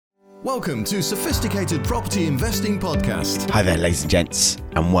Welcome to Sophisticated Property Investing Podcast. Hi there, ladies and gents,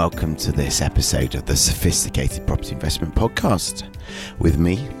 and welcome to this episode of the Sophisticated Property Investment Podcast with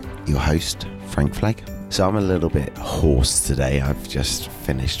me, your host, Frank Flegg. So I'm a little bit hoarse today. I've just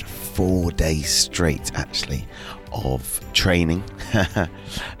finished 4 days straight, actually, of training.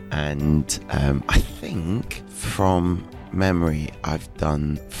 And I think from memory, I've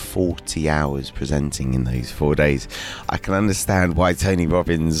done 40 hours presenting in those 4 days. I can understand why Tony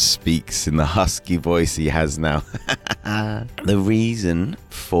Robbins speaks in the husky voice he has now. The reason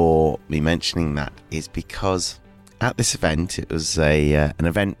for me mentioning that is because at this event, it was an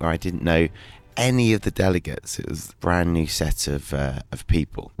event where I didn't know any of the delegates. It was a brand new set of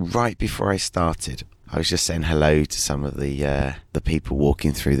people. Right before I started, I was just saying hello to some of the people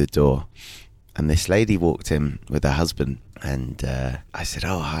walking through the door. And this lady walked in with her husband, and I said,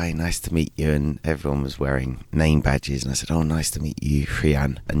 "Oh, hi, nice to meet you." And everyone was wearing name badges, and I said, "Oh, nice to meet you,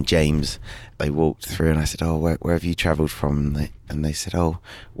 Rhian and James." They walked through, and I said, "Oh, where have you travelled from?" And they said, "Oh,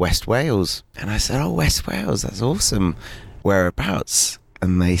 West Wales." And I said, "Oh, West Wales, that's awesome. Whereabouts?"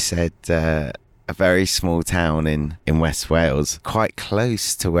 And they said, a very small town in West Wales, quite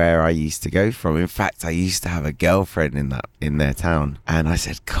close to where I used to go from. In fact, I used to have a girlfriend in their town. And I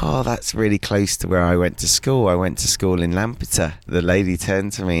said, "Carl, that's really close to where I went to school. I went to school in Lampeter." The lady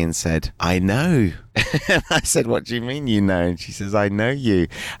turned to me and said, "I know." And I said, "What do you mean you know?" And she says, "I know you."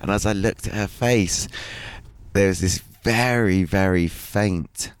 And as I looked at her face, there was this very, very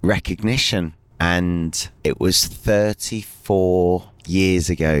faint recognition. And it was 34 years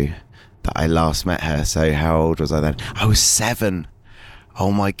ago that I last met her. So how old was I then? I was 7.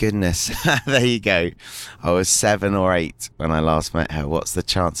 Oh my goodness. There you go. I was 7 or 8 when I last met her. What's the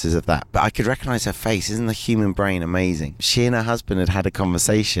chances of that? But I could recognize her face. Isn't the human brain amazing? She and her husband had a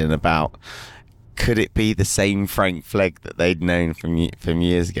conversation about, could it be the same Frank Flegg that they'd known from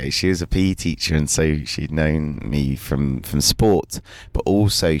years ago? She was a PE teacher, and so she'd known me from sport, but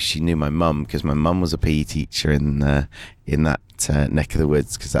also she knew my mum, because my mum was a PE teacher in that neck of the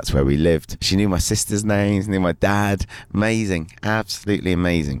woods, because that's where we lived. She knew my sister's names, knew my dad. Amazing, absolutely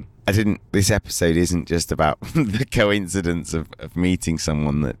amazing. This episode isn't just about the coincidence of meeting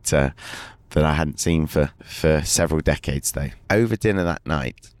someone that I hadn't seen for several decades, though. Over dinner that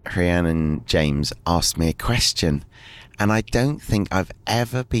night, Rhian and James asked me a question, and I don't think I've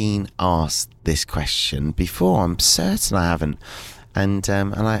ever been asked this question before. I'm certain I haven't. And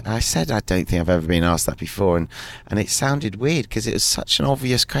I said I don't think I've ever been asked that before, and it sounded weird because it was such an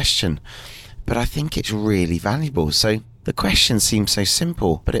obvious question, but I think it's really valuable. So the question seemed so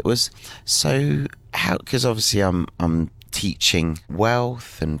simple, but it was because obviously I'm teaching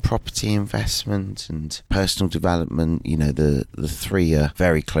wealth and property investment and personal development. You know, the three are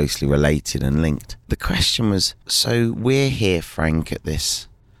very closely related and linked. The question was, so we're here, Frank, at this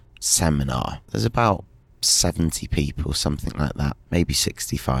seminar. There's about 70 people, something like that, maybe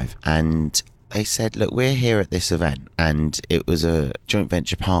 65. And they said, "Look, we're here at this event." And it was a joint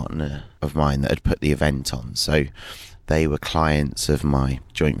venture partner of mine that had put the event on. So they were clients of my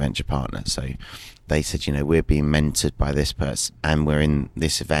joint venture partner. So they said, "We're being mentored by this person, and we're in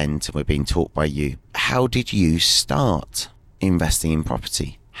this event, and we're being taught by you. How did you start investing in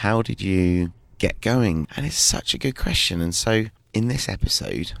property? How did you get going?" And it's such a good question. And so in this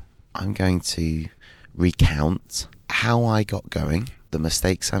episode, I'm going to recount how I got going, the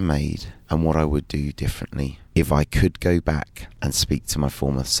mistakes I made, and what I would do differently if I could go back and speak to my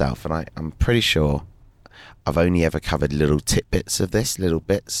former self. And I'm pretty sure I've only ever covered little tidbits of this, little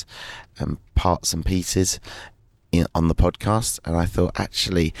bits and parts and pieces on the podcast. And I thought,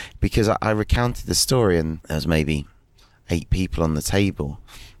 actually, because I recounted the story and there was maybe 8 people on the table,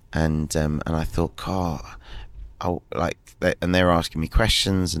 and I thought, God, and they were asking me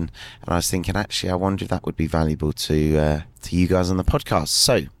questions, and I was thinking, actually, I wonder if that would be valuable to you guys on the podcast.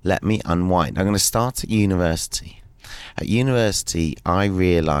 So let me unwind. I'm going to start at university. At university, I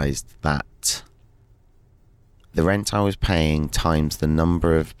realised that the rent I was paying times the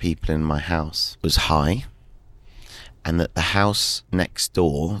number of people in my house was high, and that the house next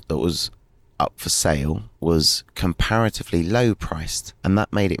door that was up for sale was comparatively low priced, and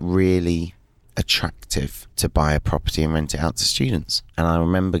that made it really attractive to buy a property and rent it out to students. And I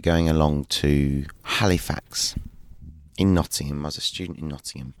remember going along to Halifax in Nottingham. I was a student in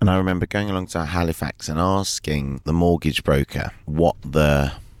Nottingham, and I remember going along to Halifax and asking the mortgage broker what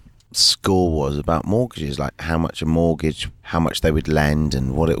the score was about mortgages, like how much a mortgage, how much they would lend,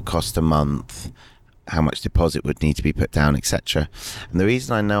 and what it would cost a month, how much deposit would need to be put down, etc. And the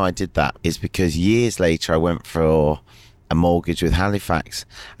reason I know I did that is because years later I went for a mortgage with Halifax,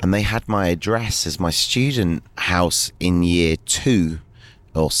 and they had my address as my student house in year 2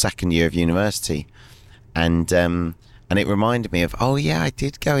 or second year of university. And it reminded me of, oh yeah, I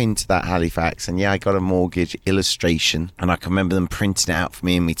did go into that Halifax, and yeah, I got a mortgage illustration, and I can remember them printing it out for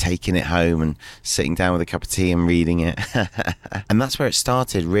me and me taking it home and sitting down with a cup of tea and reading it. And that's where it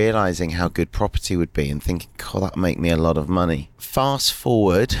started, realising how good property would be and thinking, God, that'll make me a lot of money. Fast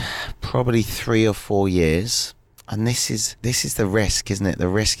forward probably 3 or 4 years, and this is the risk, isn't it? The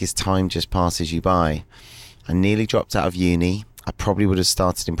risk is time just passes you by. I nearly dropped out of uni. I probably would have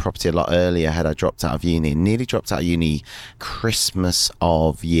started in property a lot earlier had I dropped out of uni. Nearly dropped out of uni Christmas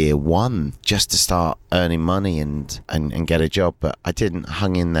of year 1 just to start earning money and get a job. But I didn't,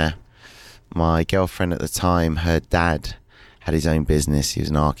 hung in there. My girlfriend at the time, her dad had his own business. He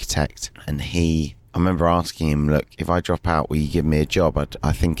was an architect, and I remember asking him, look, if I drop out, will you give me a job?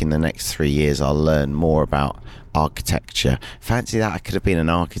 I think in the next 3 years I'll learn more about architecture. Fancy that, I could have been an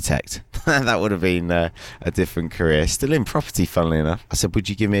architect. That would have been a different career. Still in property, funnily enough. I said, would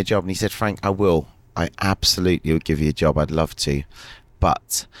you give me a job? And he said, Frank, I will. I absolutely will give you a job. I'd love to.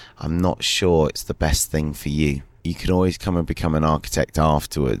 But I'm not sure it's the best thing for you. You can always come and become an architect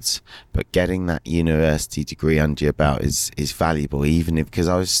afterwards, but getting that university degree under your belt is valuable, even because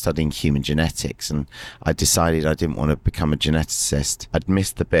I was studying human genetics and I decided I didn't want to become a geneticist. I'd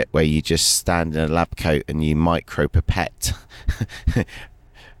missed the bit where you just stand in a lab coat and you micropipette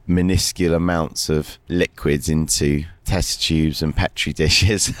minuscule amounts of liquids into test tubes and petri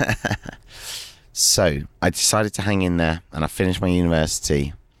dishes. So I decided to hang in there, and I finished my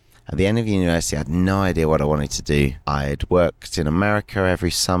university. At the end of university, I had no idea what I wanted to do. I had worked in America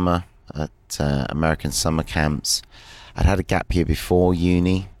every summer at American summer camps. I'd had a gap year before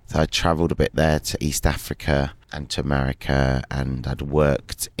uni, so I travelled a bit there to East Africa and to America, and I'd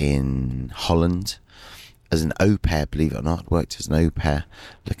worked in Holland as an au pair, believe it or not. I'd worked as an au pair,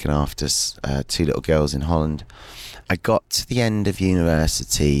 looking after 2 little girls in Holland. I got to the end of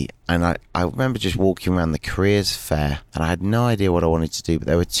university, and I remember just walking around the careers fair, and I had no idea what I wanted to do, but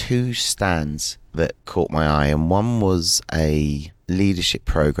there were 2 stands that caught my eye, and one was a leadership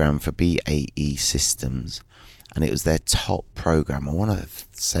program for BAE Systems, and it was their top program. I want to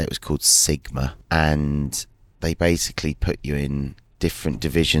say it was called Sigma, and they basically put you in different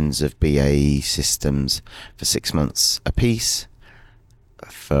divisions of BAE Systems for 6 months apiece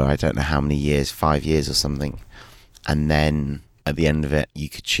for I don't know how many years, 5 years or something. And then at the end of it, you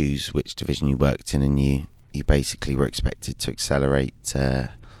could choose which division you worked in, and you basically were expected to accelerate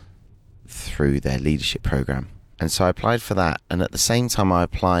through their leadership program. And so I applied for that. And at the same time, I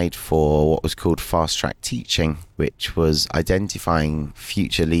applied for what was called fast track teaching, which was identifying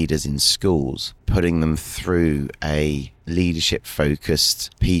future leaders in schools, putting them through a leadership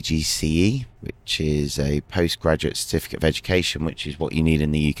focused PGCE, which is a postgraduate certificate of education, which is what you need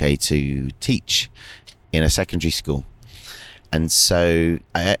in the UK to teach in a secondary school. And so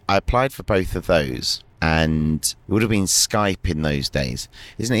I applied for both of those, and it would have been Skype in those days.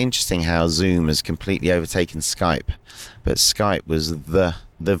 Isn't it interesting how Zoom has completely overtaken Skype? But Skype was the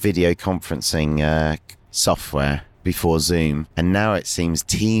video conferencing software before Zoom, and now it seems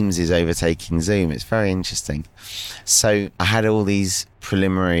Teams is overtaking Zoom. It's very interesting. So I had all these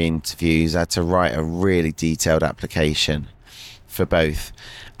preliminary interviews. I had to write a really detailed application for both,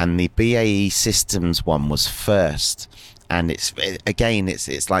 and the BAE Systems one was first. And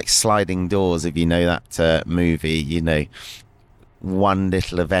it's like sliding doors. If you know that movie, you know, one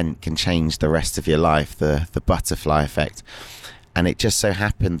little event can change the rest of your life, the butterfly effect. And it just so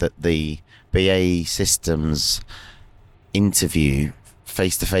happened that the BAE Systems interview,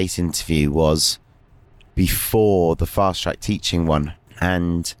 face-to-face interview, was before the fast-track teaching one.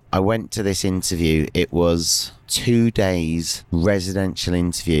 And I went to this interview. It was 2 days residential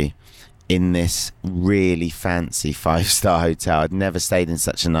interview in this really fancy 5-star hotel. I'd never stayed in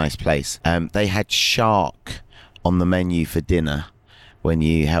such a nice place. They had shark on the menu for dinner when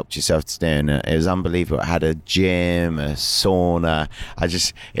you helped yourself to dinner. It was unbelievable. It had a gym, a sauna.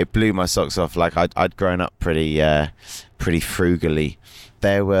 It blew my socks off. Like I'd grown up pretty frugally.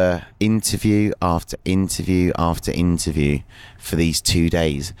 There were interview after interview after interview for these 2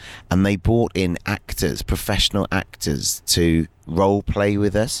 days, and they brought in actors, professional actors, to role play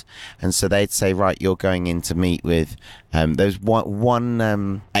with us. And so they'd say, right, you're going in to meet with there's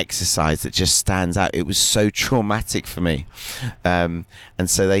one exercise that just stands out. It was so traumatic for me, and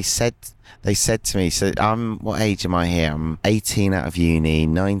so they said to me, so what age am I here? I'm 18 out of uni,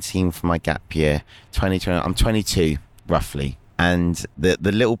 19 for my gap year, 2020, I'm 22 roughly. And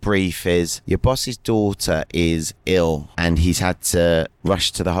the little brief is your boss's daughter is ill and he's had to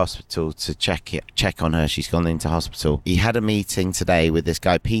rush to the hospital to check on her. She's gone into hospital. He had a meeting today with this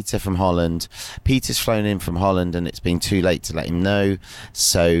guy, Peter from Holland. Peter's flown in from Holland and it's been too late to let him know.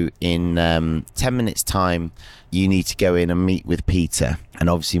 So in 10 minutes time, you need to go in and meet with Peter and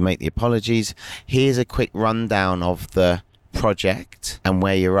obviously make the apologies. Here's a quick rundown of the project and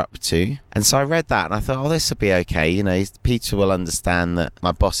where you're up to. And so I read that and I thought, this will be okay. You know, Peter will understand that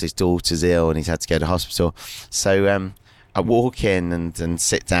my boss's daughter's ill and he's had to go to hospital. So I walk in and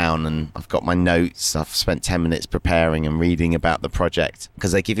sit down and I've got my notes. I've spent 10 minutes preparing and reading about the project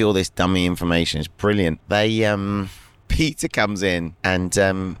because they give you all this dummy information. It's brilliant. Peter comes in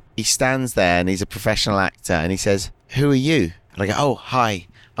and he stands there and he's a professional actor and he says, "Who are you?" And I go, "Oh, hi,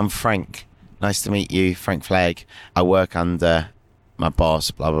 I'm Frank. Nice to meet you, Frank Flegg. I work under my boss,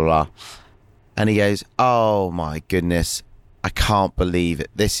 blah, blah, blah." And he goes, "Oh my goodness, I can't believe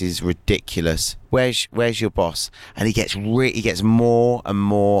it. This is ridiculous. Where's your boss?" And he gets more and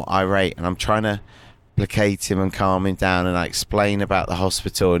more irate. And I'm trying to placate him and calm him down, and I explain about the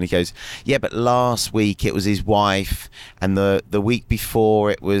hospital, and he goes, "Yeah, but last week it was his wife, and the week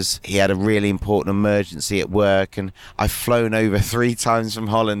before he had a really important emergency at work, and I've flown over 3 times from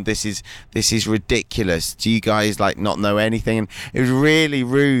Holland. This is ridiculous. Do you guys not know anything?" And it was really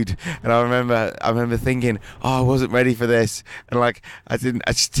rude. And I remember thinking, I wasn't ready for this, and I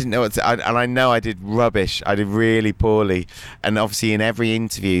just didn't know what to. And I know I did rubbish. I did really poorly. And obviously in every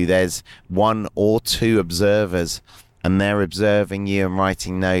interview there's 1 or 2 observers and they're observing you and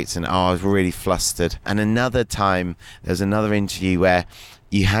writing notes, and I was really flustered. And another time there's another interview where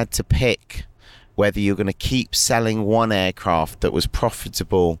you had to pick whether you're going to keep selling one aircraft that was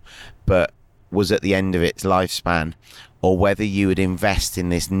profitable but was at the end of its lifespan, or whether you would invest in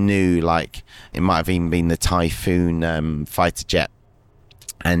this new, it might have even been the Typhoon fighter jet,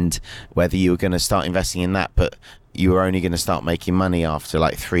 and whether you were going to start investing in that but you were only going to start making money after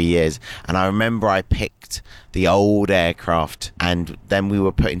 3 years. And I remember I picked the old aircraft, and then we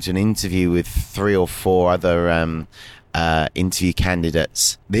were put into an interview with 3 or 4 other interview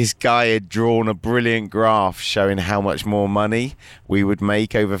candidates. This guy had drawn a brilliant graph showing how much more money we would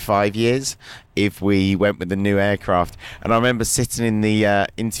make over 5 years if we went with the new aircraft. And I remember sitting in the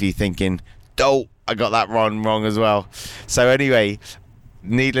interview thinking, "Oh, I got that wrong as well." So anyway,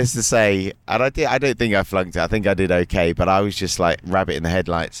 needless to say, and I don't think I flunked it. I think I did okay, but I was just rabbit in the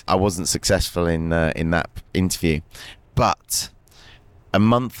headlights. I wasn't successful in that interview. But a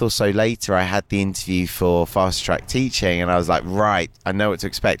month or so later, I had the interview for fast track teaching, and I was like, right, I know what to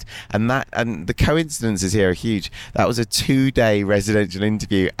expect. And the coincidences here are huge. That was a 2-day residential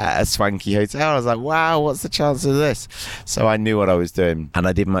interview at a swanky hotel. I was like, wow, what's the chance of this? So I knew what I was doing, and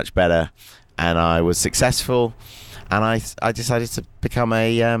I did much better, and I was successful. And I decided to become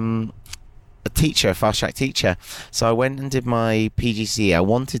a teacher, a fast track teacher. So I went and did my PGCE. I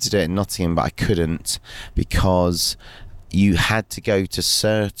wanted to do it in Nottingham, but I couldn't because you had to go to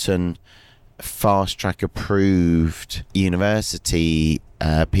certain fast track approved university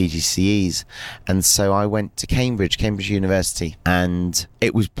PGCEs. And so I went to Cambridge University, and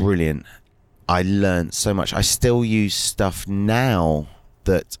it was brilliant. I learned so much. I still use stuff now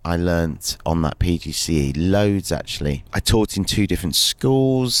that I learnt on that PGCE, loads actually. I taught in 2 different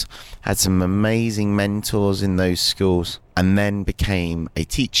schools, had some amazing mentors in those schools, and then became a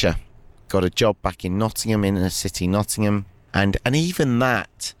teacher. Got a job back in Nottingham, in inner city Nottingham, and even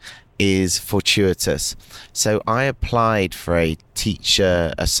that is fortuitous. So I applied for a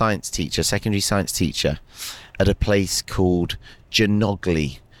science teacher, secondary science teacher, at a place called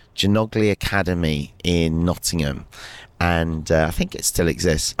Genogly Academy in Nottingham. And I think it still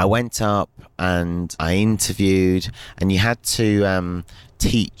exists. I went up and I interviewed, and you had to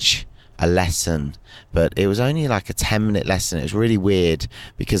teach a lesson, but it was only a 10-minute lesson. It was really weird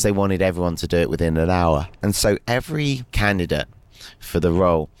because they wanted everyone to do it within an hour. And so every candidate for the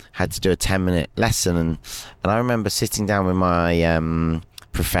role had to do a 10-minute lesson. And I remember sitting down with my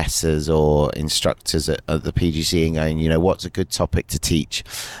professors or instructors at the PGC and going, what's a good topic to teach?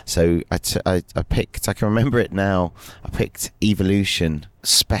 So I picked, I can remember it now, I picked evolution,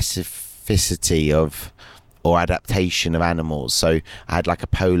 specificity of or adaptation of animals. So I had a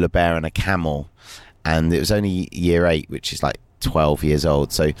polar bear and a camel, and it was only year 8, which is 12 years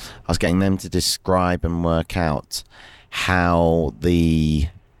old. So I was getting them to describe and work out how the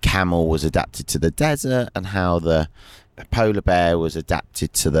camel was adapted to the desert and how the polar bear was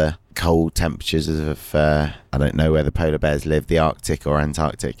adapted to the cold temperatures of I don't know where the polar bears live, the Arctic or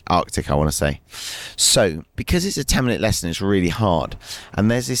Antarctic. Arctic, I want to say. So because it's a 10-minute lesson, it's really hard.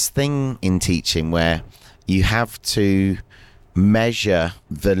 And there's this thing in teaching where you have to measure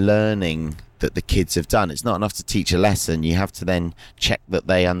the learning that the kids have done. It's not enough to teach a lesson. You have to then check that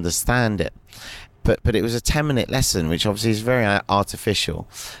they understand it. But it was a 10-minute lesson, which obviously is very artificial.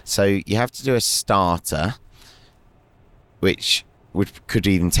 So you have to do a starter, which could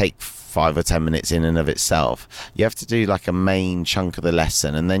even take 5 or 10 minutes in and of itself. You have to do like a main chunk of the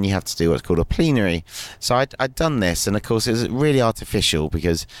lesson, and then you have to do what's called a plenary. So I'd done this, and of course it was really artificial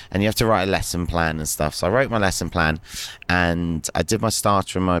and you have to write a lesson plan and stuff. So I wrote my lesson plan, and I did my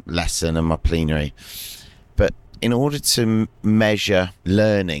starter and my lesson and my plenary. But in order to measure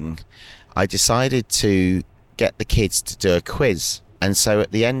learning, I decided to get the kids to do a quiz. And so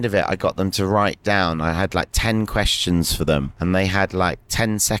at the end of it, I got them to write down. I had like 10 questions for them, and they had like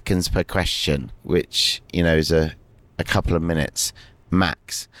 10 seconds per question, which, is a couple of minutes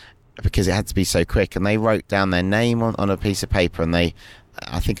max, because it had to be so quick. And they wrote down their name on a piece of paper, and I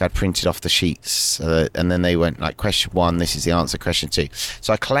think I'd printed off the sheets, and then they went like, question 1, this is the answer, question 2.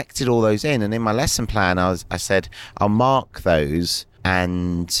 So I collected all those in, and in my lesson plan, I said, I'll mark those,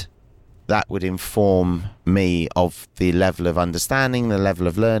 and that would inform me of the level of understanding, the level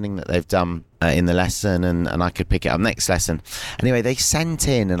of learning that they've done in the lesson, and I could pick it up next lesson. Anyway, they sent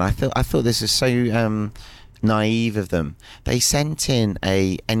in, and I thought this was so naive of them. They sent in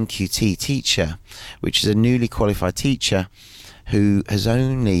a NQT teacher, which is a newly qualified teacher who has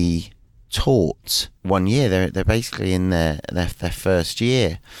only taught 1 year. They're basically in their first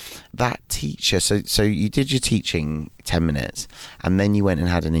year. That teacher, so you did your teaching 10 minutes, and then you went and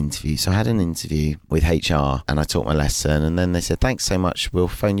had an interview. So I had an interview with HR, and I taught my lesson, and then they said, thanks so much, we'll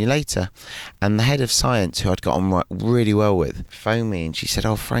phone you later. And the head of science, who I'd got on really well with, phoned me, and she said,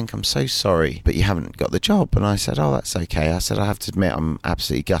 oh, Frank, I'm so sorry, but you haven't got the job. And I said, oh, that's okay. I said, I have to admit, I'm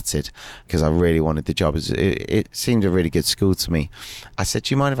absolutely gutted, because I really wanted the job. It seemed a really good school to me. I said,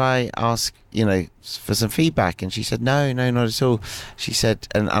 do you mind if I ask, for some feedback? And she said, no, not at all. She said,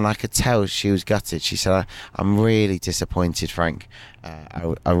 and I could tell she was gutted. She said, I'm really disappointed, Frank.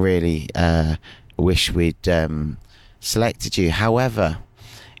 I really wish we'd selected you. However,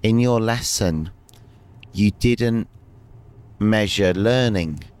 in your lesson, you didn't measure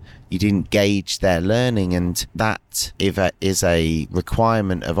learning. You didn't gauge their learning, and that is a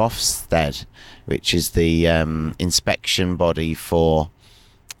requirement of Ofsted, which is the inspection body for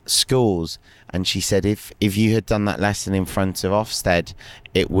schools. And she said if you had done that lesson in front of Ofsted,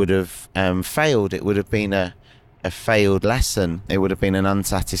 it would have failed. It would have been a failed lesson. It would have been an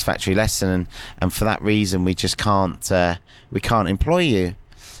unsatisfactory lesson, and for that reason we just can't employ you.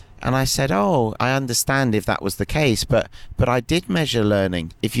 And I said, oh, I understand if that was the case, but I did measure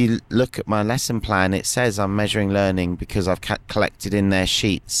learning. If you look at my lesson plan, it says I'm measuring learning because I've collected in their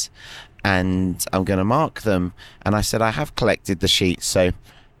sheets, and I'm going to mark them. And I said, I have collected the sheets, so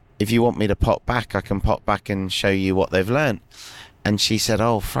if you want me to pop back, I can pop back and show you what they've learned. And she said,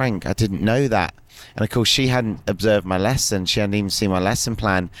 oh, Frank, I didn't know that. And of course, she hadn't observed my lesson. She hadn't even seen my lesson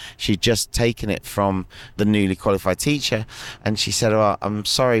plan. She'd just taken it from the newly qualified teacher. And she said, oh, I'm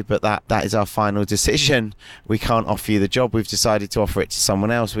sorry, but that is our final decision. We can't offer you the job. We've decided to offer it to someone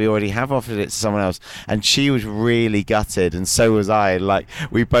else. We already have offered it to someone else. And she was really gutted, and so was I. Like,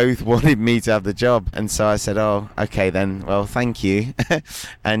 we both wanted me to have the job. And so I said, oh, okay then, well, thank you.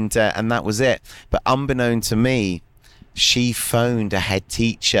 and that was it. But unbeknown to me, she phoned a head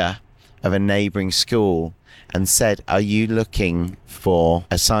teacher of a neighbouring school and said, are you looking for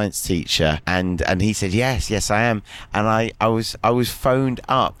a science teacher? And he said, yes I am. And I was phoned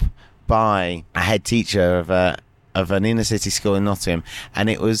up by a head teacher of an inner city school in Nottingham, and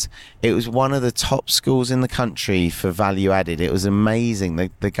it was one of the top schools in the country for value added. It was amazing.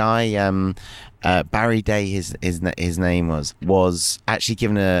 The guy, Barry Day, his name was actually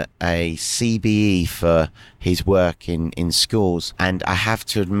given a CBE for his work in schools, and I have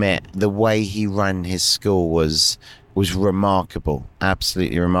to admit, the way he ran his school was remarkable,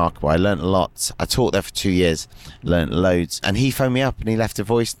 absolutely remarkable. I learnt a lot. I taught there for 2 years, learnt loads. And he phoned me up and he left a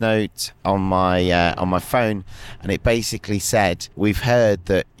voice note on my phone, and it basically said, we've heard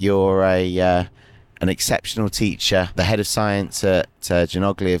that you're an exceptional teacher. The head of science at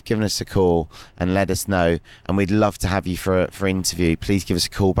Genogly have given us a call and let us know, and we'd love to have you for interview. Please give us a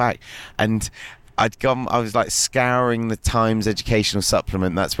call back. And I was like scouring the Times educational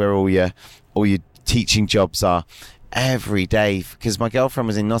supplement. That's where all your teaching jobs are, every day, because my girlfriend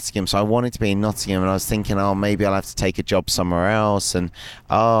was in Nottingham, so I wanted to be in Nottingham, and I was thinking, oh, maybe I'll have to take a job somewhere else, and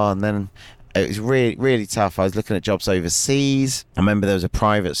then it was really, really tough. I was looking at jobs overseas. I remember there was a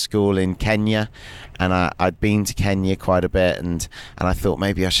private school in Kenya, and I'd been to Kenya quite a bit, and I thought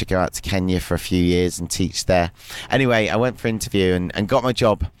maybe I should go out to Kenya for a few years and teach there. Anyway, I went for interview and got my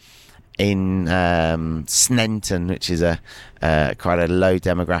job, in Sneinton, which is a quite a low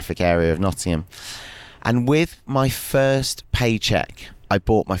demographic area of Nottingham. And with my first paycheck, I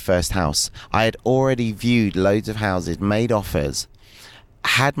bought my first house. I had already viewed loads of houses, made offers,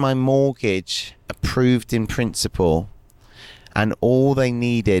 had my mortgage approved in principle, and all they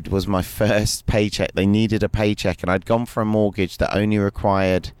needed was my first paycheck. They needed a paycheck, and I'd gone for a mortgage that only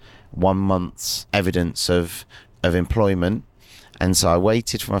required 1 month's evidence of employment. And so I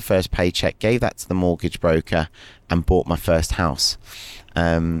waited for my first paycheck, gave that to the mortgage broker, and bought my first house.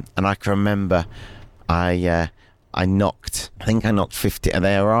 And I can remember I knocked 50, and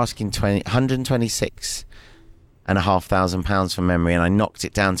they were asking 126,500 pounds from memory, and I knocked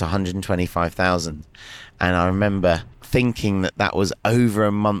it down to 125,000. And I remember thinking that was over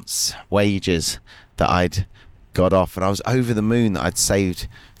a month's wages that I'd got off, and I was over the moon that I'd saved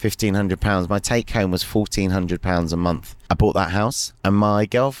 £1,500. My take home was £1,400 a month. I bought that house, and my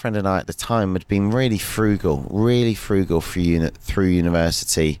girlfriend and I at the time had been really frugal through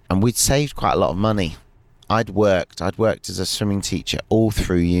university, and we'd saved quite a lot of money. I'd worked as a swimming teacher all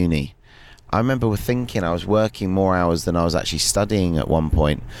through uni. I remember thinking I was working more hours than I was actually studying at one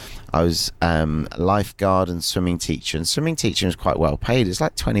point. I was lifeguard and swimming teacher, and swimming teaching was quite well paid. It's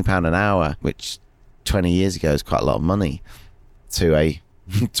like £20 an hour, which 20 years ago is quite a lot of money to a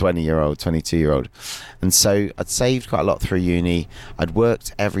 20-year-old, 22-year-old. And so I'd saved quite a lot through uni. I'd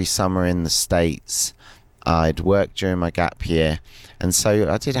worked every summer in the States. I'd worked during my gap year. And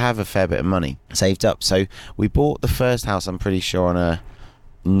so I did have a fair bit of money saved up. So we bought the first house, I'm pretty sure, on a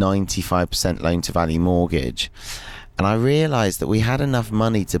 95% loan to value mortgage. And I realised that we had enough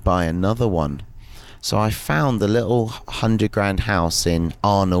money to buy another one. So I found a little 100,000 house in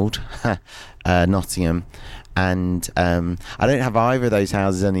Arnold, Nottingham, and I don't have either of those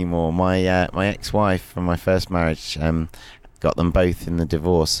houses anymore. My ex-wife from my first marriage got them both in the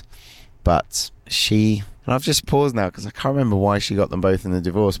divorce, but and I've just paused now because I can't remember why she got them both in the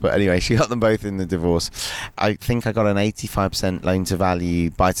divorce, but anyway, she got them both in the divorce. I think I got an 85% loan to value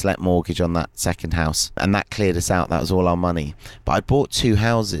buy-to-let mortgage on that second house, and that cleared us out. That was all our money. But I bought 2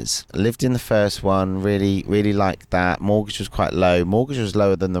 houses. I lived in the first one, really liked that. Mortgage was quite low. Mortgage was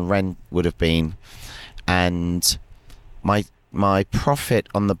lower than the rent would have been, and my profit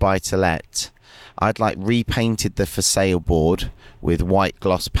on the buy-to-let, I'd repainted the for sale board with white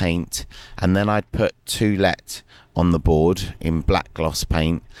gloss paint, and then I'd put to let on the board in black gloss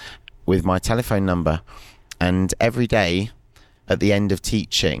paint with my telephone number. And every day at the end of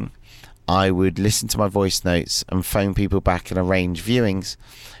teaching, I would listen to my voice notes and phone people back and arrange viewings.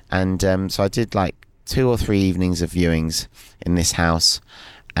 And so I did 2 or 3 evenings of viewings in this house,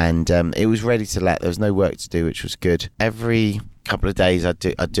 and it was ready to let. There was no work to do, which was good. Every couple of days I'd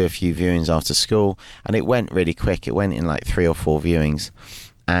do a few viewings after school, and it went really quick. It went in 3 or 4 viewings,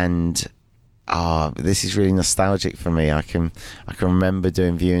 and this is really nostalgic for me. I can remember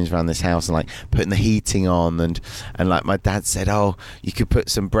doing viewings around this house and putting the heating on, and my dad said, "Oh, you could put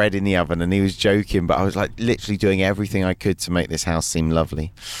some bread in the oven," and he was joking, but I was literally doing everything I could to make this house seem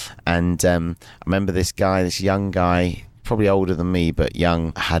lovely. And I remember this young guy, probably older than me but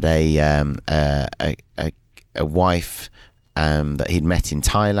young, had a wife that he'd met in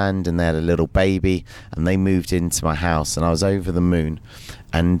Thailand, and they had a little baby, and they moved into my house, and I was over the moon.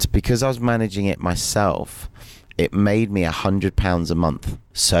 And because I was managing it myself, it made me £100 a month.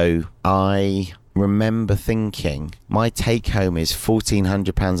 So I remember thinking, my take home is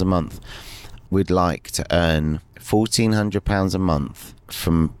 £1,400 a month. We'd like to earn £1,400 a month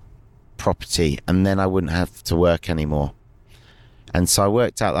from property, and then I wouldn't have to work anymore. And so I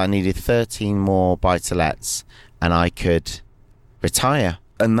worked out that I needed 13 more buy-to-lets, and I could retire.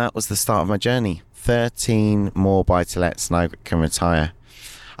 And that was the start of my journey. 13 more buy-to-lets and I can retire.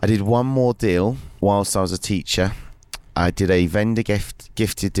 I did one more deal whilst I was a teacher. I did a vendor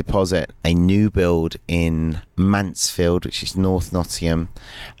gifted deposit, a new build in Mansfield, which is North Nottingham,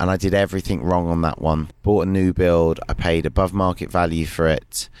 and I did everything wrong on that one. Bought a new build, I paid above market value for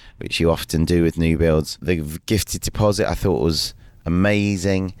it, which you often do with new builds. The gifted deposit I thought was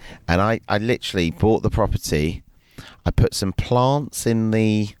amazing, and I literally bought the property. I put some plants in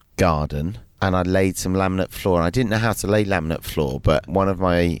the garden, and I laid some laminate floor. And I didn't know how to lay laminate floor, but one of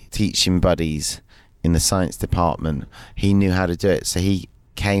my teaching buddies in the science department, he knew how to do it. So he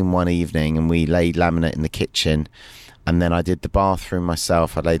came one evening and we laid laminate in the kitchen, and then I did the bathroom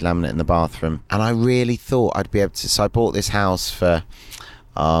myself. I laid laminate in the bathroom, and I really thought I'd be able to. So I bought this house for,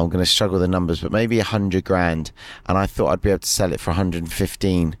 I'm going to struggle with the numbers, but maybe 100 grand, and I thought I'd be able to sell it for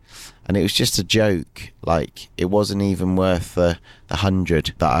 115. And it was just a joke. It wasn't even worth the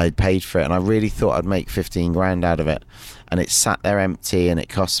 100 that I'd paid for it. And I really thought I'd make 15 grand out of it. and it sat there empty, and it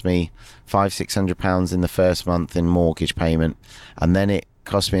cost me £500-600 in the first month in mortgage payment, and then it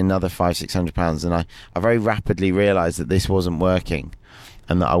cost me another £500-600, and I very rapidly realised that this wasn't working,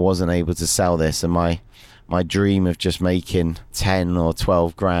 and that I wasn't able to sell this, and my dream of just making 10 or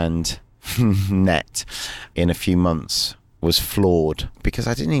 12 grand net in a few months was flawed, because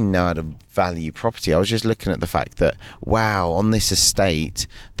I didn't even know how to value property. I was just looking at the fact that, wow, on this estate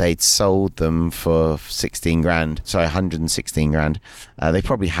they'd sold them for 116 grand. They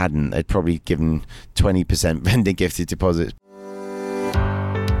probably hadn't. They'd probably given 20% vendor gifted deposits.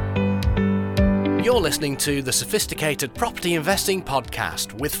 You're listening to the Sophisticated Property Investing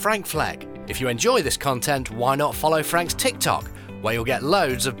Podcast with Frank Flegg. If you enjoy this content, why not follow Frank's TikTok, where you'll get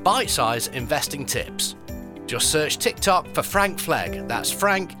loads of bite-sized investing tips. Just search TikTok for Frank Flegg. That's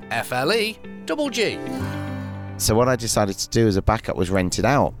Frank, F-L-E-G-G. So what I decided to do as a backup was rent it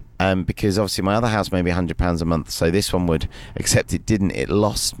out, because obviously my other house made me £100 a month, so this one would, except it didn't. It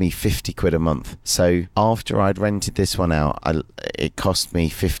lost me 50 quid a month. So after I'd rented this one out, it cost me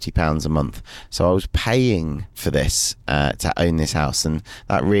 £50 a month. So I was paying for this to own this house, and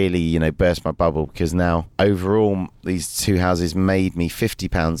that really, burst my bubble, because now overall these two houses made me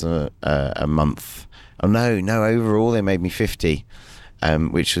 £50 a month. Oh no, overall they made me 50,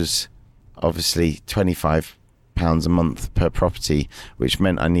 which was obviously £25 a month per property, which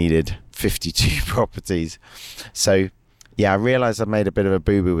meant I needed 52 properties. So yeah, I realised I made a bit of a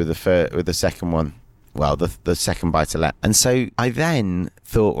boo-boo with the second one. Well, the second buy-to-let. And so I then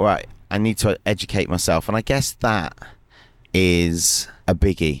thought, right, I need to educate myself, and I guess that is a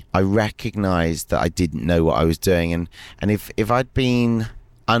biggie. I recognised that I didn't know what I was doing, and if I'd been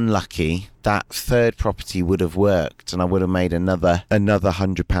unlucky, that third property would have worked and I would have made another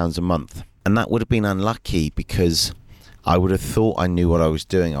 £100 a month. And that would have been unlucky because I would have thought I knew what I was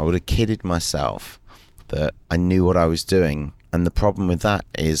doing. I would have kidded myself that I knew what I was doing. And the problem with that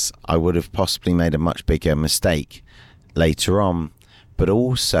is I would have possibly made a much bigger mistake later on. But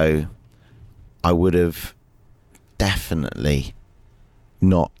also I would have definitely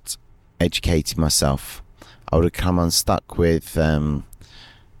not educated myself. I would have come unstuck with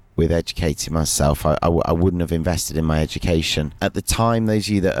educating myself. I wouldn't have invested in my education. At the time, those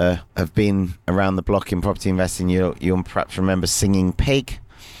of you that have been around the block in property investing, you'll perhaps remember Singing Pig.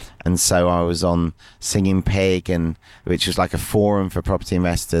 And so I was on Singing Pig, which was like a forum for property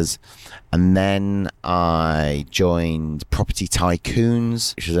investors. And then I joined Property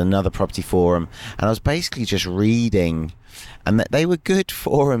Tycoons, which was another property forum. And I was basically just reading, and they were good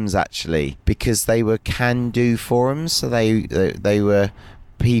forums actually, because they were can-do forums. So they were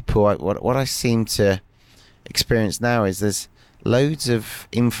people. What I seem to experience now is there's loads of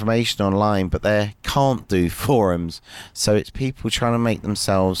information online, but they can't do forums. So it's people trying to make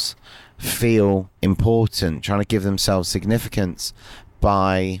themselves feel important, trying to give themselves significance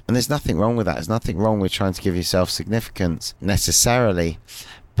and there's nothing wrong with that. There's nothing wrong with trying to give yourself significance necessarily.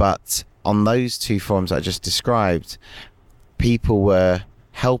 But on those two forums I just described, people were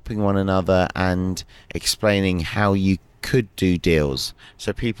helping one another and explaining how you could do deals.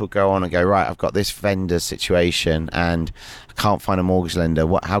 So people go on and go, right, I've got this vendor situation and I can't find a mortgage lender.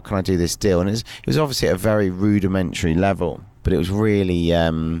 How can I do this deal? And it was obviously at a very rudimentary level, but it was really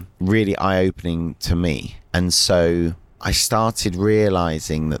eye-opening to me. And so I started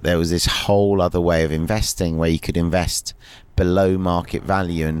realizing that there was this whole other way of investing where you could invest below market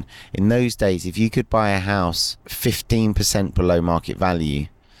value. And in those days, if you could buy a house 15% below market value,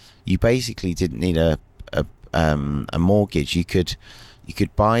 you basically didn't need a mortgage. You could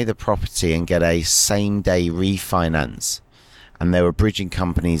buy the property and get a same day refinance, and there were bridging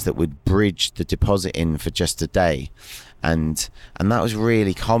companies that would bridge the deposit in for just a day, and that was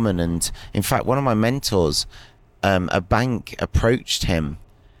really common. And in fact, one of my mentors, a bank approached him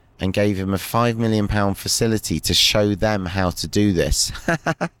and gave him a £5 million facility to show them how to do this.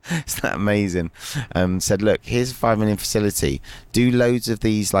 Isn't that amazing? Said, look, here's a £5 million facility. Do loads of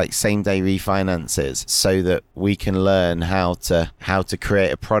these like same day refinances so that we can learn how to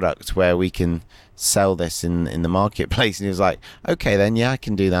create a product where we can sell this in the marketplace. And he was like, okay then, yeah, I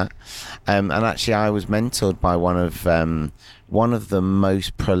can do that. And actually I was mentored by one of the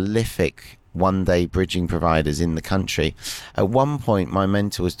most prolific one-day bridging providers in the country. At one point, my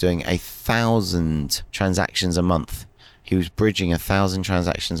mentor was doing 1,000 transactions a month. He was bridging 1,000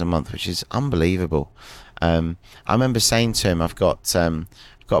 transactions a month, which is unbelievable. I remember saying to him, I've got a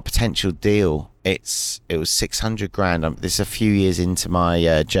potential deal. It was 600 grand. This is a few years into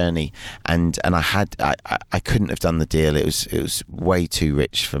my journey, and I couldn't have done the deal. It was way too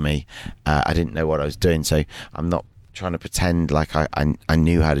rich for me. I didn't know what I was doing, so I'm not trying to pretend like I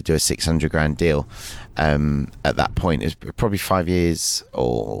knew how to do a 600 grand deal. At that point, it's probably 5 years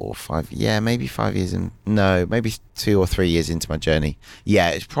maybe 5 years maybe 2 or 3 years into my journey. Yeah,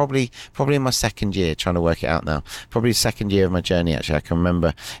 it's probably in my second year, trying to work it out now. Probably the second year of my journey, actually. I can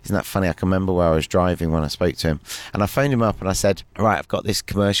remember, isn't that funny? I can remember where I was driving when I spoke to him, and I phoned him up and I said, right, I've got this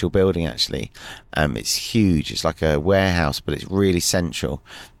commercial building actually. It's huge. It's like a warehouse, but it's really central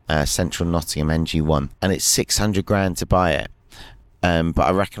Nottingham, NG1, and it's 600 grand to buy it. But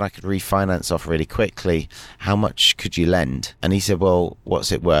I reckon I could refinance off really quickly. How much could you lend? And he said, well,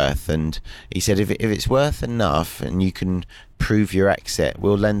 what's it worth? And he said, if it's worth enough and you can prove your exit,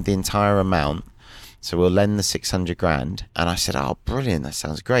 we'll lend the entire amount. So we'll lend the 600 grand. And I said, oh, brilliant. That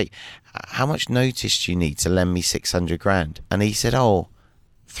sounds great. How much notice do you need to lend me 600 grand? And he said,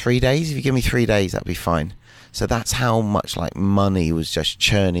 3 days. If you give me 3 days, that'd be fine. So that's how much like money was just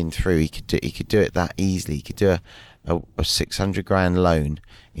churning through. He could do it that easily. He could do a 600 grand loan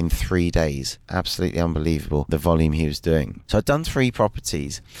in 3 days. Absolutely unbelievable, the volume he was doing. So I'd done 3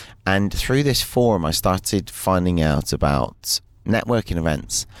 properties, and through this forum I started finding out about networking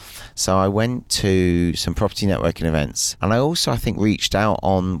events. So I went to some property networking events, and I also, I think, reached out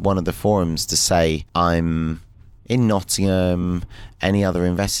on one of the forums to say I'm in Nottingham, any other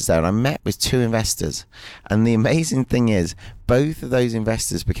investors there. And I met with 2 investors. And the amazing thing is, both of those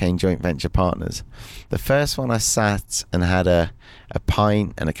investors became joint venture partners. The first one, I sat and had a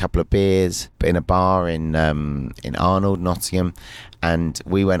pint and a couple of beers in a bar in Arnold, Nottingham. And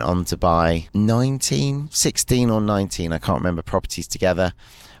we went on to buy 16 or 19, I can't remember, properties together.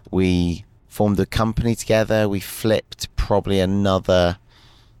 We formed a company together. We flipped probably another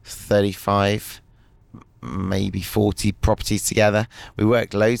 35, maybe 40 properties together. We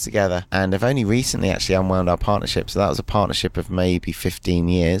worked loads together, and have only recently actually unwound our partnership. So that was a partnership of maybe 15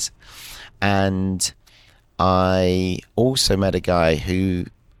 years. And I also met a guy who,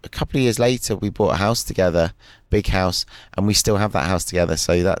 a couple of years later, we bought a house together, big house, and we still have that house together.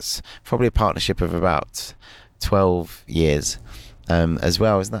 So that's probably a partnership of about 12 years as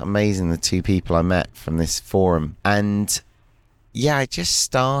well. Isn't that amazing, the 2 people I met from this forum? And yeah, I just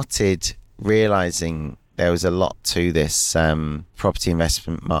started realizing there was a lot to this property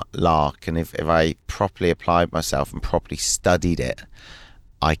investment lark, and if I properly applied myself and properly studied it,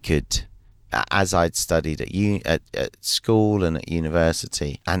 I could, as I'd studied at school and at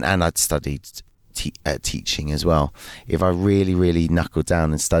university, and I'd studied teaching as well. If I really, really knuckled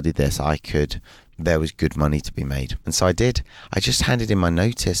down and studied this, there was good money to be made. And so I did. I just handed in my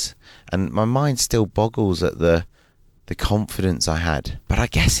notice, and my mind still boggles at the confidence I had. But I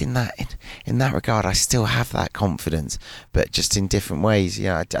guess in that regard, I still have that confidence, but just in different ways.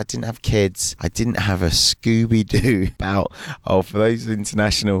 Yeah, I didn't have kids. I didn't have a Scooby-Doo about. Oh, for those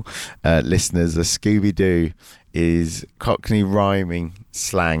international listeners, a Scooby-Doo is Cockney rhyming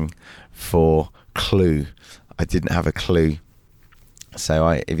slang for clue. I didn't have a clue. So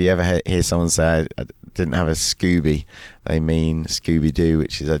if you ever hear someone say I didn't have a Scooby, they mean Scooby-Doo,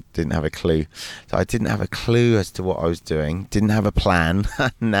 which is I didn't have a clue. So I didn't have a clue as to what I was doing, didn't have a plan.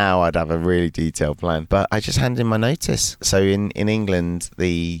 Now I'd have a really detailed plan. But I just handed in my notice. So in England,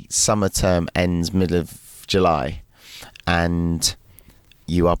 the summer term ends middle of July, and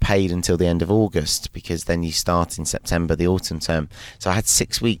you are paid until the end of August, because then you start in September, the autumn term. So I had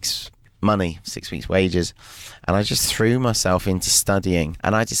 6 weeks money, 6 weeks wages, and I just threw myself into studying.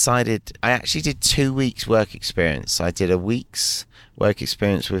 And I decided, I actually did 2 weeks work experience. I did a week's work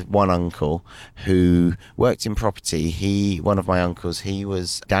experience with one uncle who worked in property. One of my uncles, he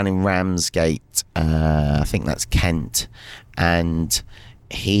was down in Ramsgate, I think that's Kent, and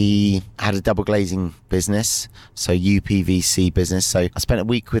he had a double glazing business, so UPVC business. So I spent a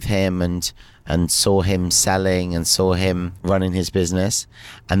week with him and saw him selling and saw him running his business.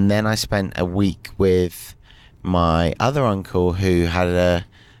 And then I spent a week with my other uncle who had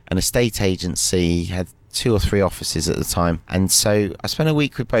an estate agency, had 2 or 3 offices at the time. And so I spent a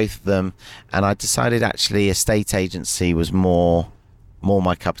week with both of them, and I decided actually estate agency was more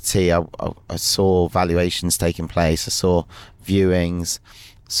my cup of tea. I saw valuations taking place, I saw viewings,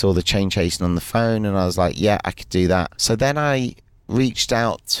 saw the chain chasing on the phone, and I was like, yeah, I could do that. So then I reached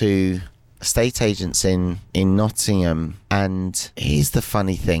out to estate agents in Nottingham, and here's the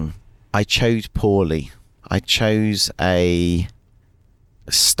funny thing, I chose poorly. I chose a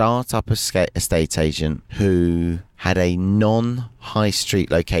start-up estate agent who had a non-high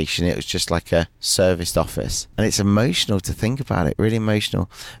street location. It was just like a serviced office, and it's emotional to think about it, really emotional,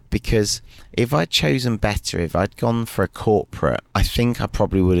 because if I'd chosen better, if I'd gone for a corporate, I think I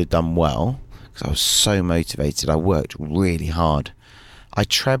probably would have done well, because I was so motivated. I worked really hard, I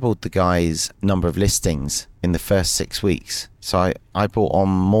trebled the guy's number of listings in the first 6 weeks. So I brought on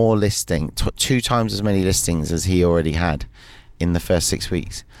more listings, 2 times as many listings as he already had in the first 6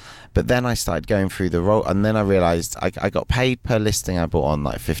 weeks. But then I started going through the role, and then I realised I got paid per listing I bought on,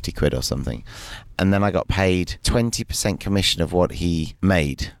 like 50 quid or something. And then I got paid 20% commission of what he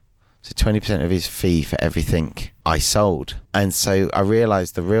made. So 20% of his fee for everything I sold. And so I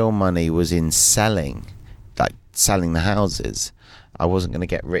realised the real money was in selling the houses. I wasn't going to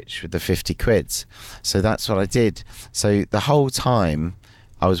get rich with the 50 quids. So that's what I did. So the whole time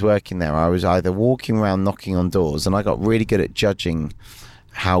I was working there, I was either walking around knocking on doors, and I got really good at judging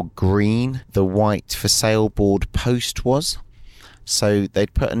how green the white for sale board post was. So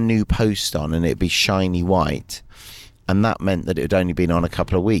they'd put a new post on and it'd be shiny white, and that meant that it had only been on a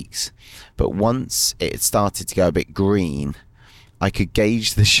couple of weeks. But once it started to go a bit green, I could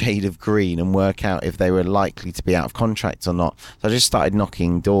gauge the shade of green and work out if they were likely to be out of contract or not. So I just started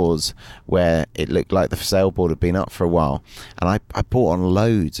knocking doors where it looked like the for sale board had been up for a while. And I bought on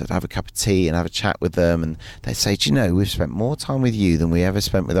loads. I'd have a cup of tea and have a chat with them. And they'd say, do you know, we've spent more time with you than we ever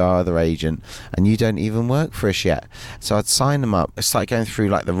spent with our other agent. And you don't even work for us yet. So I'd sign them up. I started going through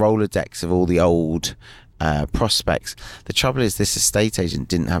like the Rolodex of all the old prospects. The trouble is this estate agent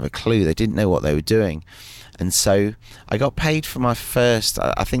didn't have a clue. They didn't know what they were doing. And so I got paid for my first,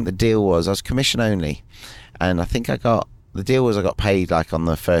 I think the deal was, I was commission only. And I think I got paid like on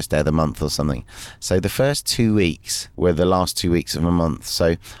the first day of the month or something. So the first 2 weeks were the last 2 weeks of a month.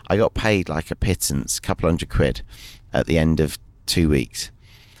 So I got paid like a pittance, a couple £100 at the end of 2 weeks.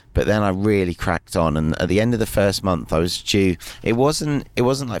 But then I really cracked on, and at the end of the first month I was due. It wasn't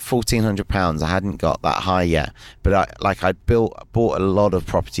like £1,400. I hadn't got that high yet, but I'd bought a lot of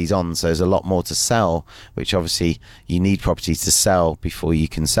properties on, so there's a lot more to sell, which obviously you need properties to sell before you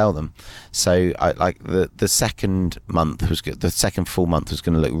can sell them. So the second month was good. The second full month was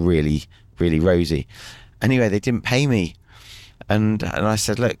going to look really, really rosy. Anyway, they didn't pay me. And I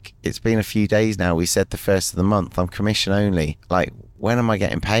said, look, it's been a few days now. We said the first of the month. I'm commission only. Like, when am I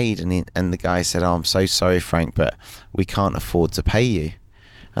getting paid? And the guy said, oh, I'm so sorry, Frank, but we can't afford to pay you.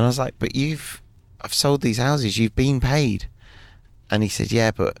 And I was like, but I've sold these houses. You've been paid. And he said,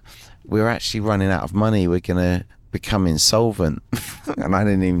 yeah, but we're actually running out of money. We're going to become insolvent. And I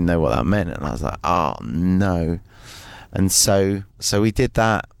didn't even know what that meant. And I was like, oh, no. And so we did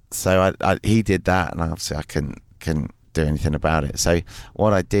that. So he did that. And obviously I couldn't do anything about it. So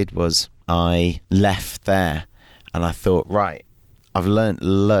what I did was I left there, and I thought, right, I've learnt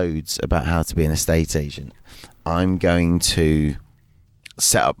loads about how to be an estate agent. I'm going to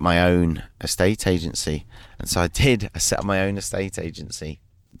set up my own estate agency. And so I did. I set up my own estate agency.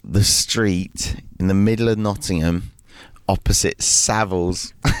 The street in the middle of Nottingham, opposite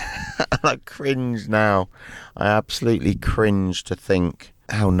Savills. And I cringe now. I absolutely cringe to think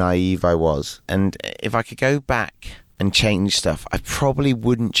how naive I was. And if I could go back and change stuff, I probably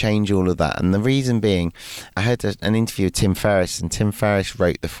wouldn't change all of that. And the reason being, I heard an interview with Tim Ferriss, and Tim Ferriss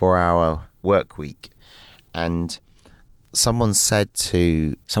wrote the 4-Hour Work Week. And someone said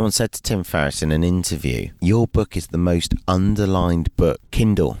to Tim Ferriss in an interview, your book is the most underlined book.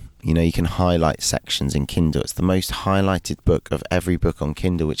 Kindle, you know, you can highlight sections in Kindle. It's the most highlighted book of every book on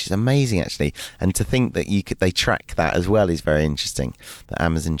Kindle, which is amazing, actually. And to think that they track that as well is very interesting, that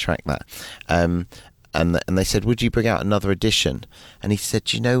Amazon track that. And they said, would you bring out another edition? And he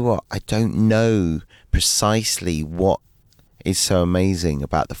said, you know what? I don't know precisely what is so amazing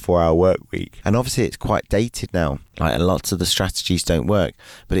about the 4-Hour Work Week. And obviously it's quite dated now. Like, lots of the strategies don't work,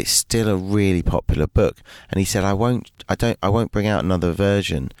 but it's still a really popular book. And he said, I won't bring out another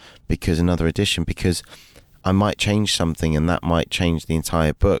edition, because I might change something, and that might change the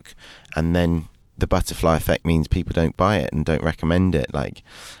entire book. And then the butterfly effect means people don't buy it and don't recommend it.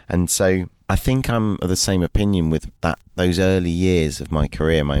 And so I think I'm of the same opinion with those early years of my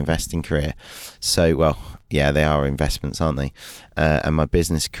career, my investing career. So, well, yeah, they are investments, aren't they? And my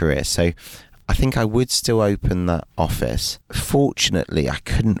business career. So I think I would still open that office. Fortunately, I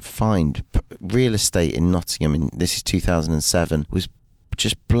couldn't find real estate in Nottingham, and this is 2007, was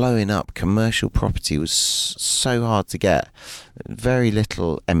just blowing up. Commercial property was so hard to get. Very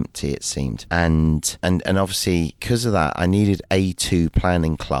little empty, it seemed. And obviously, because of that, I needed A2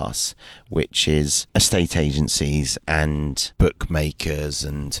 planning class, which is estate agencies and bookmakers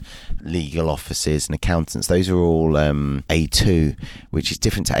and legal offices and accountants. Those are all A2, which is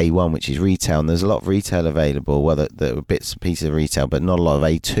different to A1, which is retail. And there's a lot of retail available. Well, there were bits and pieces of retail, but not a lot of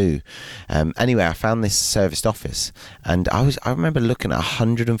A2. Anyway, I found this serviced office, and I remember looking at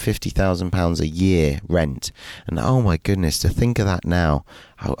 £150,000 a year rent, and oh my goodness, to think of that now,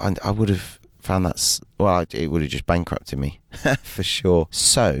 I would have found it would have just bankrupted me for sure.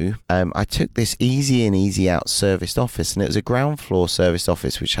 So I took this easy in, easy out serviced office, and it was a ground floor serviced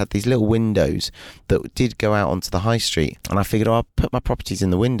office which had these little windows that did go out onto the high street. And I figured, I'll put my properties in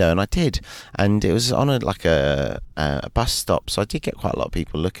the window, and I did. And it was on a bus stop, so I did get quite a lot of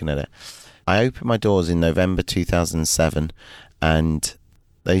people looking at it. I opened my doors in November 2007, and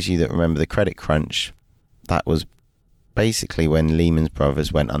those of you that remember the credit crunch, that was basically when Lehman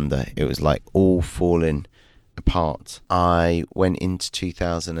Brothers went under. It was like all falling apart. I went into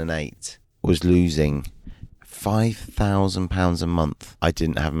 2008, was losing £5,000 a month. I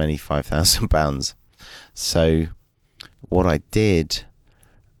didn't have many £5,000. So what I did,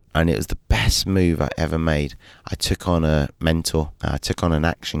 and it was the best move I ever made, I took on a mentor, I took on an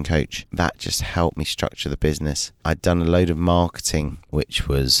action coach. That just helped me structure the business. I'd done a load of marketing, which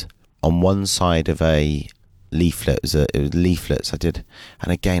was on one side of a leaflet. It was leaflets I did,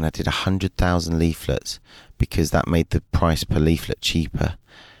 and again I did 100,000 leaflets because that made the price per leaflet cheaper.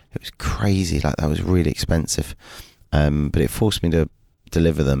 It was crazy, like that was really expensive, but it forced me to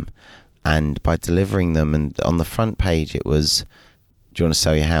deliver them. And by delivering them, and on the front page it was, do you want to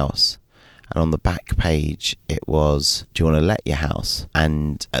sell your house? And on the back page it was, do you want to let your house?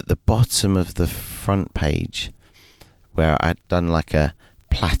 And at the bottom of the front page, where I'd done like a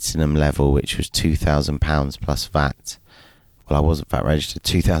platinum level, which was £2,000 plus VAT. Well, I wasn't VAT registered.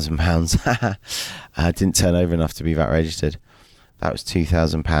 £2,000. I didn't turn over enough to be VAT registered. That was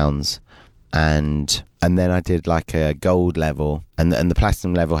 £2,000, and then I did like a gold level, and the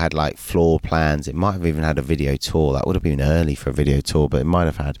platinum level had like floor plans. It might have even had a video tour. That would have been early for a video tour, but it might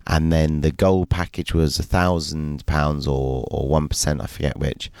have had. And then the gold package was £1,000 or 1%, I forget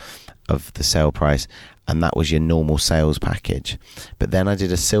which, of the sale price. And that was your normal sales package. But then I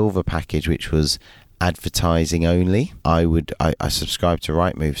did a silver package, which was advertising only. I subscribed to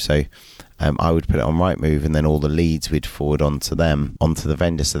Rightmove, so I would put it on Rightmove, and then all the leads we'd forward onto the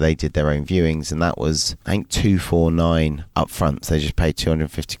vendor, so they did their own viewings. And that was, I think, 249 up front. So they just paid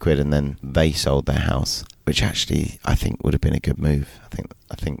 250 quid, and then they sold their house, which actually I think would have been a good move.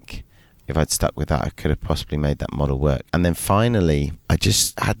 I think if I'd stuck with that, I could have possibly made that model work. And then finally, I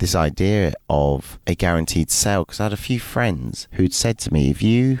just had this idea of a guaranteed sale, because I had a few friends who'd said to me, if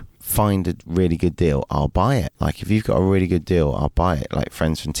you find a really good deal, I'll buy it. Like, if you've got a really good deal, I'll buy it. Like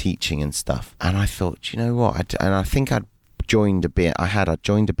friends from teaching and stuff. And I thought, you know what? I think I'd joined a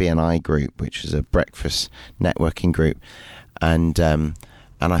BNI group, which was a breakfast networking group. And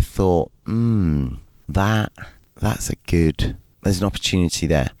I thought, there's an opportunity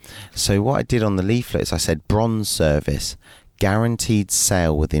there. So what I did on the leaflet is I said bronze service, guaranteed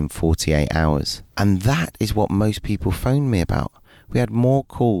sale within 48 hours. And that is what most people phoned me about. We had more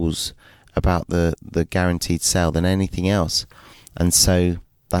calls about the guaranteed sale than anything else. And so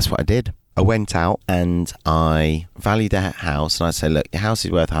that's what I did. I went out and I valued their house, and I say, look, your house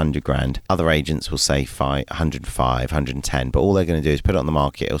is worth 100 grand. Other agents will say 105, 110, but all they're going to do is put it on the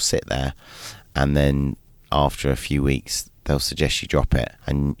market. It'll sit there, and then after a few weeks, they'll suggest you drop it,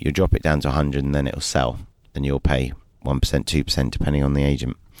 and you'll drop it down to 100, and then it'll sell, and you'll pay 1%, 2%, depending on the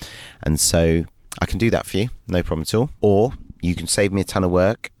agent. And so I can do that for you, no problem at all. Or you can save me a ton of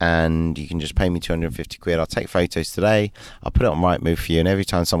work, and you can just pay me 250 quid. I'll take photos today, I'll put it on Rightmove for you, and every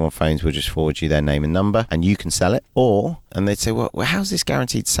time someone phones, we'll just forward you their name and number, and you can sell it. And they'd say, well, how's this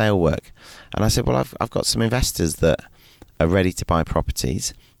guaranteed sale work? And I said, well, I've got some investors that are ready to buy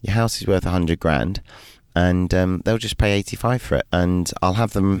properties. Your house is worth 100 grand, and they'll just pay 85 for it, and I'll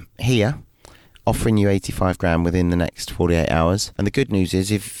have them here offering you 85 grand within the next 48 hours. And the good news is,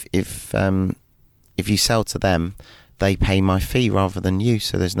 if you sell to them, they pay my fee rather than you,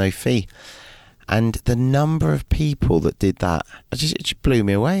 so there's no fee. And the number of people that did that, it just blew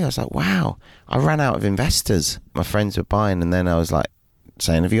me away. I was like, wow. I ran out of investors. My friends were buying, and then I was like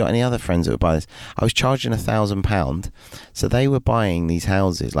saying, have you got any other friends that would buy this? I was charging £1,000, so they were buying these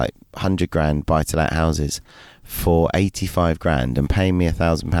houses, like 100 grand buy-to-let houses, for 85 grand and paying me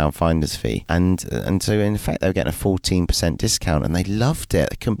 £1,000 finder's fee. And so in effect they were getting a 14% discount, and they loved it.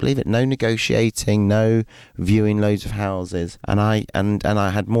 They couldn't believe it. No negotiating, no viewing loads of houses. And I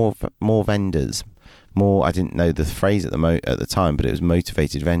had more vendors. More, I didn't know the phrase at the time, but it was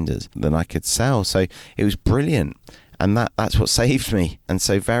motivated vendors than I could sell. So it was brilliant. And that's what saved me. And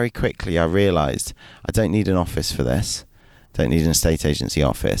so very quickly I realised I don't need an office for this. Don't need an estate agency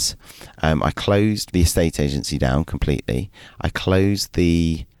office. I closed the estate agency down completely. I closed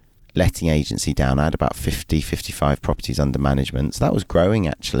the letting agency down. I had about 55 properties under management. So that was growing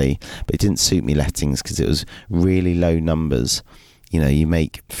actually, but it didn't suit me lettings because it was really low numbers. You know, you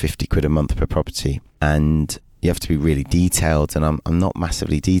make 50 quid a month per property. And you have to be really detailed, and I'm not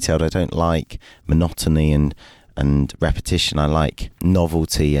massively detailed. I don't like monotony and repetition. I like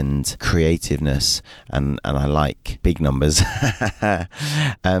novelty and creativeness, and I like big numbers.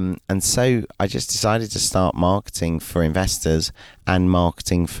 And so I just decided to start marketing for investors and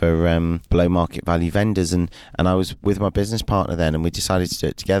marketing for below market value vendors, and I was with my business partner then, and we decided to do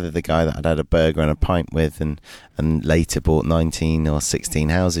it together, the guy that I'd had a burger and a pint with and later bought 19 or 16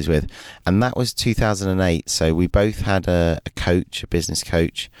 houses with. And that was 2008. So we both had a coach, a business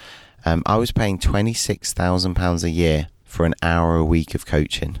coach. I was paying £26,000 a year for an hour a week of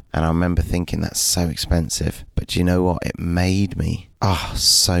coaching. And I remember thinking, that's so expensive. But do you know what? It made me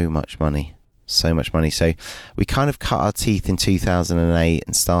so much money. So much money. So we kind of cut our teeth in 2008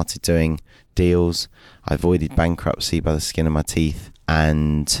 and started doing deals. I avoided bankruptcy by the skin of my teeth.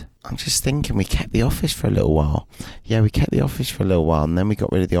 And I'm just thinking, we kept the office for a little while. Yeah, we kept the office for a little while, and then we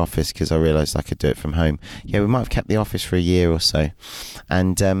got rid of the office because I realised I could do it from home. Yeah, we might have kept the office for a year or so.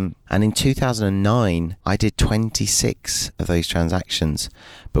 And in 2009, I did 26 of those transactions,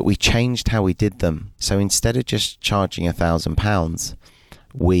 but we changed how we did them. So instead of just charging £1,000,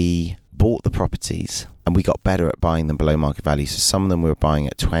 we bought the properties, and we got better at buying them below market value. So some of them we were buying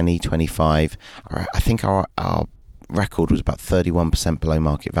at 20, 25. I think our record was about 31% below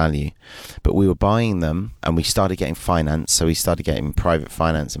market value, but we were buying them, and we started getting finance. So we started getting private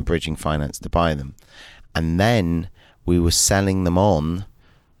finance and bridging finance to buy them, and then we were selling them on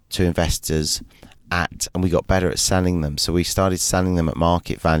to investors and we got better at selling them. So we started selling them at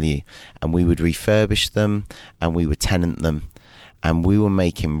market value, and we would refurbish them and we would tenant them. And we were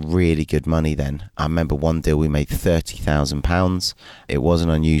making really good money then. I remember one deal we made £30,000. It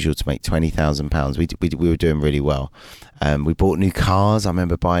wasn't unusual to make £20,000. We were doing really well. We bought new cars. I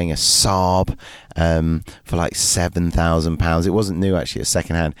remember buying a Saab for like £7,000. It wasn't new, actually, it's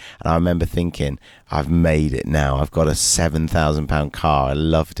secondhand. And I remember thinking, I've made it now. I've got a £7,000 car. I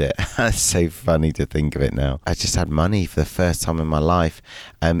loved it. It's so funny to think of it now. I just had money for the first time in my life.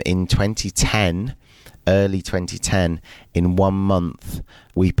 In 2010... early 2010, in 1 month,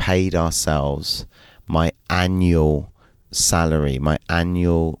 we paid ourselves my annual salary, my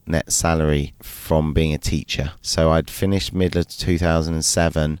annual net salary from being a teacher. So I'd finished middle of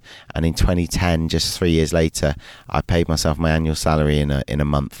 2007, and in 2010, just 3 years later, I paid myself my annual salary in a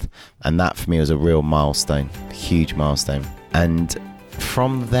month. And that for me was a real milestone, a huge milestone. And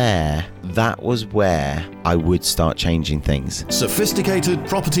from there, that was where I would start changing things. Sophisticated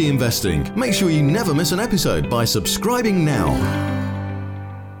property investing. Make sure you never miss an episode by subscribing now.